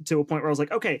got to a point where I was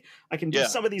like, okay, I can do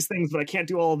some of these things, but I can't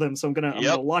do all of them. So I'm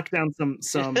gonna lock down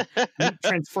some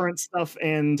transference stuff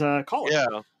and call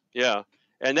it. Yeah.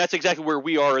 And that's exactly where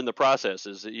we are in the process.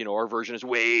 Is our version is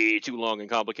way too long and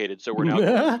complicated. So we're now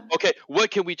going, okay,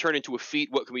 what can we turn into a feat?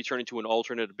 What can we turn into an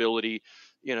alternate ability?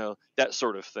 That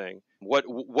sort of thing.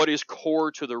 What is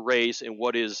core to the race and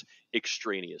what is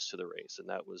extraneous to the race? And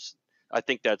that was. I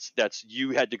think that's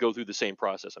you had to go through the same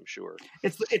process, I'm sure.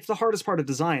 It's the hardest part of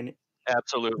design.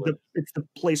 Absolutely. It's the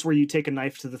place where you take a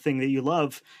knife to the thing that you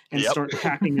love and start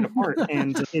hacking it apart.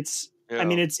 And it's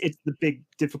the big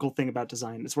difficult thing about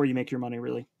design. It's where you make your money,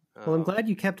 really. Well, I'm glad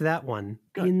you kept that one.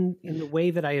 In the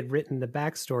way that I had written the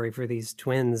backstory for these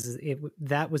twins,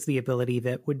 that was the ability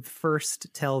that would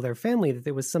first tell their family that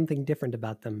there was something different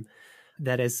about them.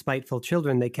 That as spiteful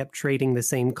children, they kept trading the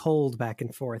same cold back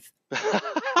and forth.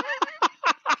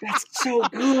 That's so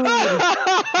good.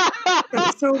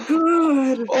 That's so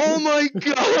good. Oh my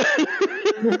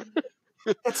god.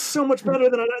 That's so much better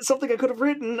than something I could have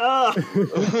written. Oh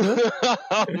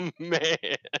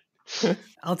man.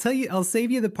 I'll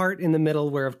save you the part in the middle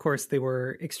where, of course, they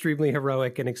were extremely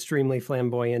heroic and extremely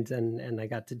flamboyant, and I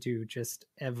got to do just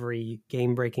every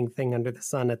game-breaking thing under the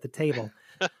sun at the table.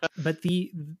 But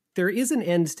there is an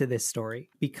end to this story,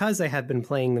 because I have been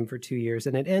playing them for 2 years,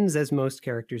 and it ends as most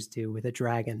characters do, with a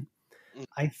dragon.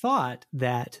 I thought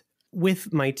that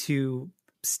with my two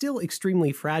still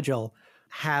extremely fragile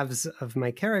halves of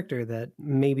my character, that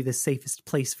maybe the safest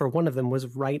place for one of them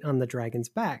was right on the dragon's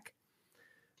back.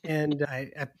 And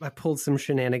I pulled some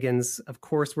shenanigans. Of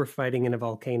course, we're fighting in a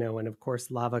volcano, and of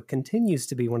course, lava continues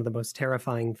to be one of the most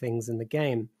terrifying things in the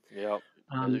game. Yeah,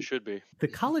 as it should be. The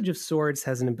College of Swords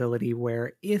has an ability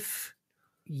where if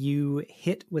you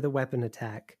hit with a weapon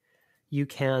attack, you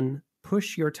can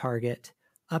push your target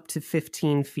up to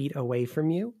 15 feet away from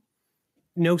you.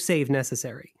 No save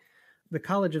necessary. The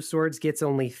College of Swords gets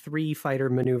only 3 fighter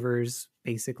maneuvers,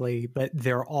 basically, but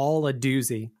they're all a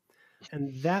doozy.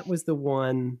 And that was the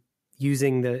one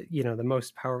using the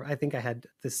most power. I think I had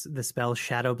the spell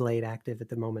Shadow Blade active at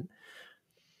the moment.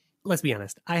 Let's be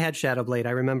honest. I had Shadow Blade.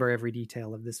 I remember every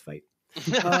detail of this fight.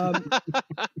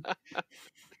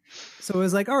 So I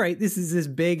was like, all right, this is this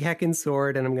big heckin'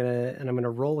 sword, and I'm gonna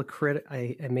roll a crit.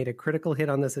 I made a critical hit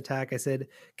on this attack. I said,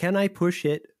 can I push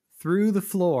it through the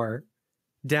floor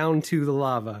down to the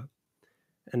lava?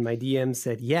 And my DM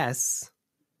said, yes.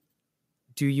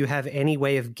 Do you have any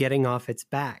way of getting off its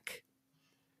back?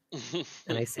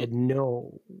 And I said,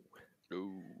 no.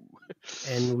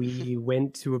 And we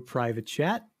went to a private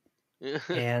chat,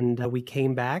 and we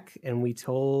came back and we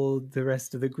told the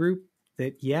rest of the group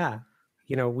that,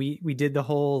 we did the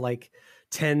whole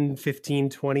 10, 15,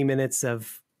 20 minutes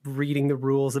of reading the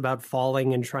rules about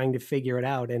falling and trying to figure it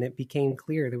out. And it became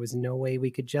clear there was no way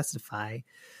we could justify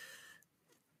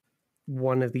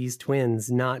one of these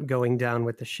twins not going down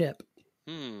with the ship.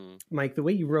 Mike, the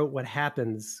way you wrote what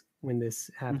happens when this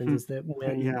happens is that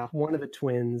when one of the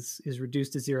twins is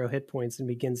reduced to 0 hit points and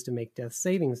begins to make death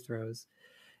savings throws,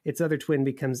 its other twin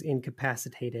becomes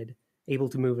incapacitated, able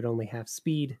to move at only half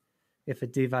speed. If a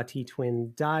Dvati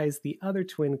twin dies, the other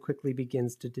twin quickly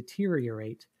begins to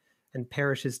deteriorate and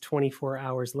perishes 24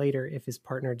 hours later if his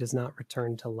partner does not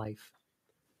return to life.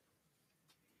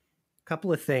 A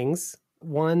couple of things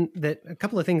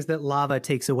that lava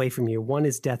takes away from you. One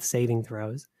is death saving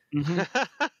throws.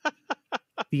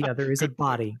 The other is a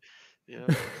body. Yeah.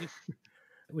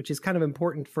 Which is kind of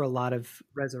important for a lot of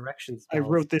resurrection spells. I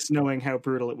wrote this knowing how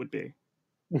brutal it would be.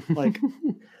 I'll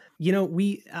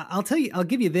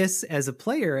give you this as a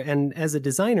player and as a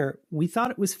designer, we thought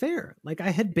it was fair.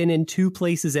 I had been in 2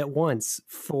 places at once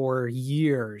for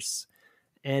years,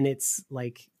 and it's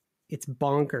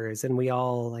bonkers, and we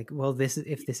all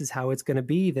if this is how it's going to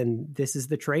be, then this is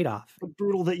the trade-off. It's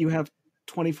brutal that you have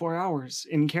 24 hours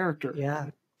in character.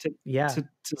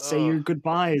 To say your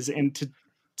goodbyes and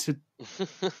to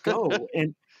go,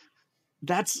 and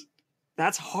that's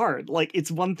hard.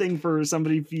 It's one thing for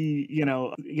somebody to be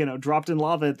dropped in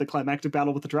lava at the climactic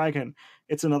battle with the dragon.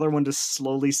 It's another one to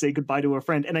slowly say goodbye to a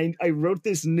friend. And I wrote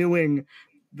this knowing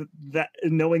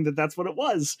that that's what it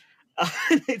was.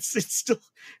 It's still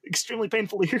extremely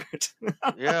painful to hear it.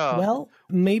 Yeah. Well,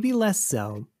 maybe less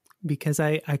so, because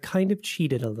I kind of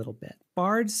cheated a little bit.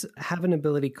 Bards have an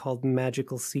ability called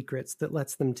Magical Secrets that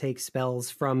lets them take spells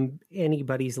from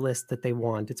anybody's list that they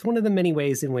want. It's one of the many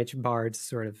ways in which bards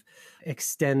sort of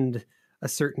extend a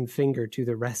certain finger to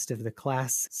the rest of the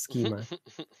class schema.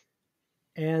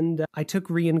 And I took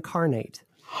Reincarnate.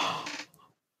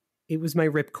 It was my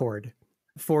ripcord.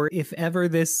 For if ever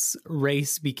this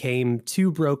race became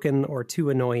too broken or too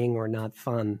annoying or not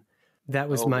fun, that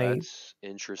was that's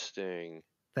interesting.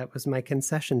 That was my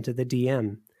concession to the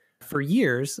DM. For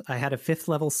years, I had a 5th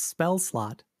level spell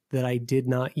slot that I did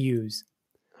not use.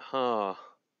 Huh.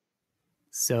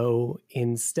 So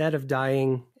instead of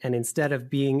dying and instead of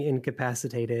being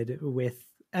incapacitated with,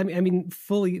 I mean,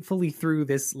 fully through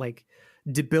this like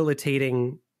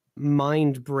debilitating,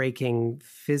 mind-breaking,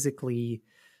 physically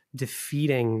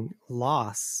defeating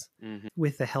loss,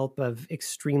 with the help of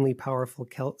extremely powerful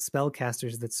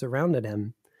spellcasters that surrounded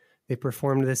him, they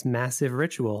performed this massive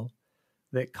ritual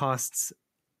that costs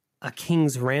a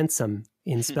king's ransom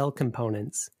in spell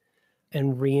components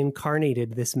and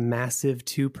reincarnated this massive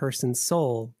 2-person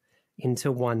soul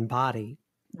into one body.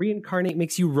 Reincarnate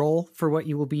makes you roll for what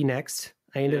you will be next.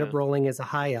 I ended up rolling as a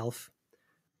high elf.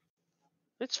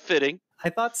 It's fitting. I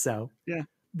thought so. Yeah.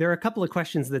 There are a couple of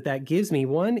questions that gives me.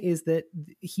 One is that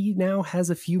he now has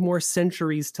a few more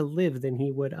centuries to live than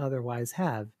he would otherwise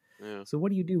have. Yeah. So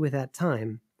what do you do with that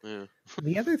time? Yeah.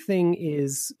 The other thing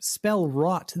is, spell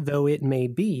wrought though it may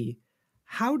be,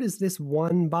 how does this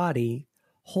one body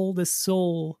hold a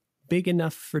soul big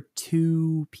enough for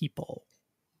 2 people?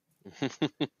 And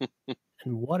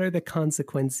what are the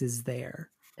consequences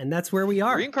there? And that's where we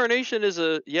are. Reincarnation is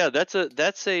that's an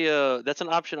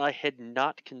option I had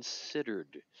not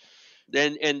considered.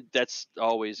 And that's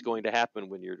always going to happen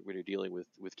when you're dealing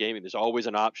with gaming. There's always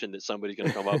an option that somebody's going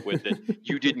to come up with that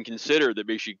you didn't consider that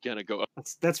makes you kind of go.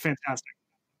 That's fantastic.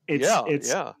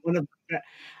 It's one of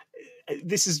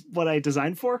this is what I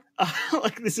designed for.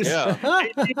 Like this is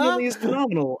it really is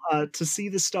phenomenal to see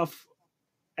this stuff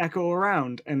echo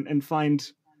around and find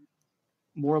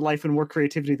more life and more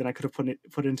creativity than I could have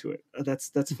put into it.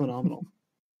 That's phenomenal.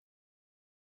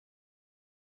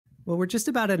 Well, we're just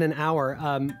about at an hour.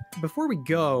 Before we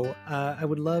go, I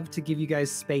would love to give you guys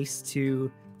space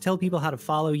to tell people how to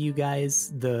follow you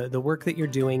guys, the work that you're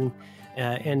doing,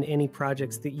 and any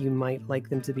projects that you might like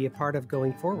them to be a part of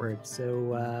going forward.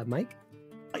 So, Mike?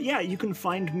 Yeah, you can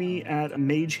find me at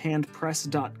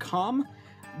magehandpress.com,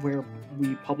 where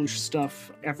we publish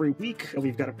stuff every week.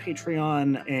 We've got a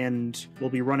Patreon, and we'll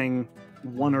be running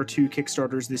 1 or 2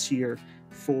 Kickstarters this year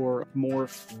for more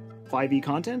 5e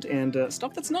content and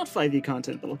stuff that's not 5e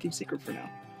content, but I'll keep secret for now.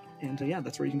 And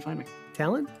that's where you can find me.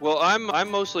 Talon? Well, I'm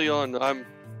mostly on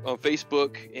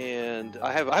Facebook, and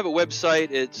I have a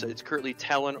website. It's currently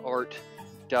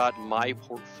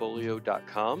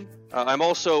talonart.myportfolio.com. I'm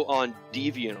also on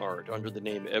DeviantArt under the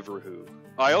name Everwho.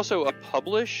 I also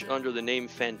publish under the name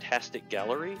Fantastic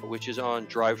Gallery, which is on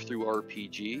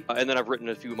DriveThruRPG. And then I've written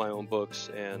a few of my own books,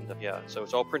 and so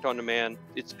it's all print on demand.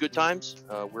 It's good times.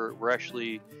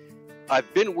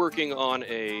 I've been working on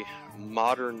a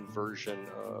modern version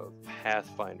of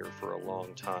Pathfinder for a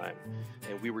long time,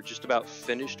 and we were just about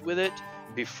finished with it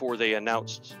before they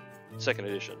announced 2nd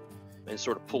edition and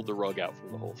sort of pulled the rug out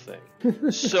from the whole thing.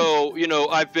 So,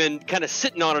 I've been kind of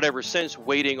sitting on it ever since,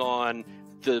 waiting on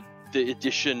the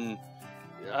edition.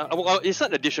 Well, it's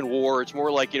not an edition war. It's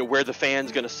more like, where the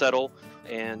fan's going to settle,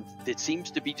 and it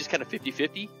seems to be just kind of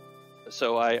 50-50.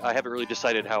 So I haven't really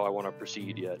decided how I want to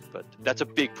proceed yet, but that's a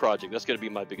big project. That's going to be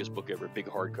my biggest book ever, a big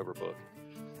hardcover book.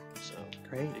 So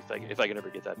great. If I can ever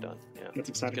get that done, that's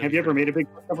exciting. Have you ever made a big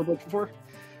hardcover book before?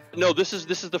 No, this is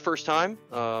the first time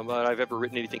I've ever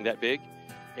written anything that big.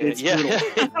 It's yeah,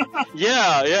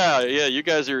 You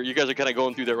guys are kind of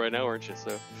going through that right now, aren't you?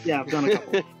 So yeah, I've done a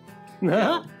couple.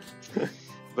 Yeah.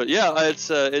 But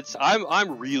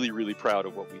I'm really, really proud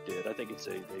of what we did. I think it's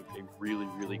a really,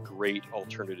 really great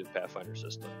alternative Pathfinder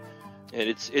system, and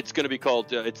it's going to be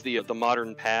called it's the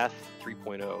Modern Path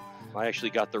 3.0. I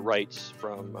actually got the rights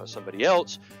from somebody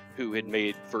else who had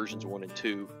made versions 1 and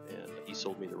 2, and he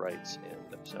sold me the rights, and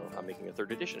so I'm making a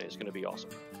 3rd edition, and it's going to be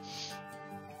awesome.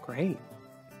 Great.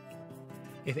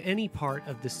 If any part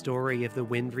of the story of the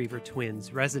Windreaver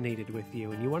twins resonated with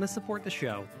you and you want to support the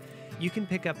show, you can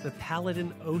pick up the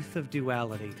Paladin Oath of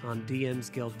Duality on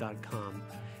dmsguild.com.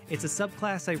 It's a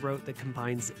subclass I wrote that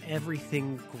combines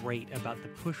everything great about the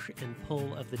push and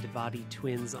pull of the Dvati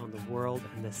twins on the world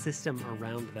and the system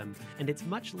around them, and it's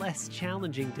much less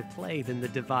challenging to play than the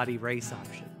Dvati race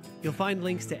option. You'll find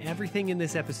links to everything in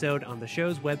this episode on the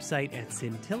show's website at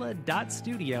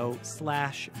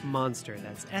scintilla.studio/monster.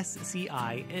 That's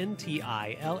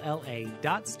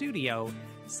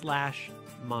SCINTILLA.studio/monster.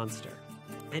 monster.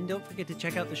 And don't forget to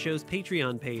check out the show's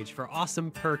Patreon page for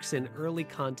awesome perks and early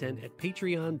content at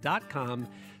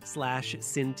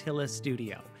patreon.com/Scintilla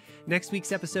Studio. Next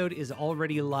week's episode is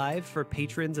already live for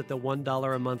patrons at the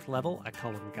 $1 a month level. I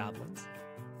call them goblins.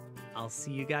 I'll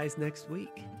see you guys next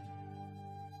week.